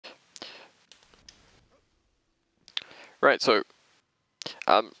Right, so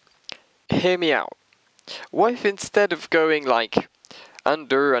hear me out. What if instead of going like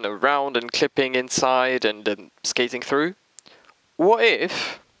under and around and clipping inside and then skating through, what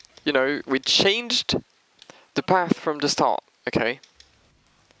if, you know, we changed the path from the start, okay?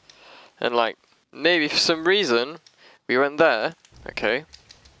 And like, maybe for some reason, we went there, okay?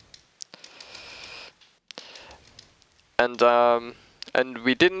 And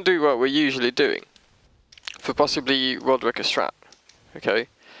we didn't do what we're usually doing for possibly World Record strat, okay?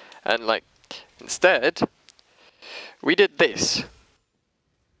 And like, instead, we did this.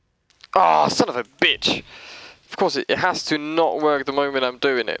 Oh, son of a bitch! Of course, it has to not work the moment I'm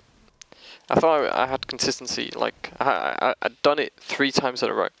doing it. I thought I had consistency, like, I'd done it 3 times in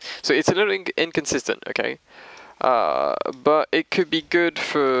a row. So it's a little inconsistent, okay? But it could be good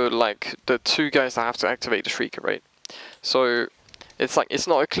for, like, the 2 guys that have to activate the Shrieker, right? So, it's like, it's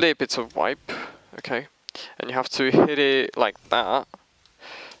not a clip, it's a wipe, okay? And you have to hit it like that.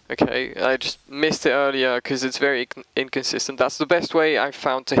 Okay, I just missed it earlier because it's very inconsistent. That's the best way I've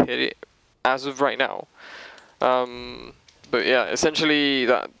found to hit it as of right now. But yeah, essentially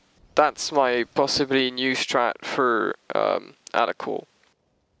that's my possibly new strat for Atacall.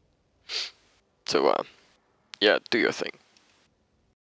 So yeah, do your thing.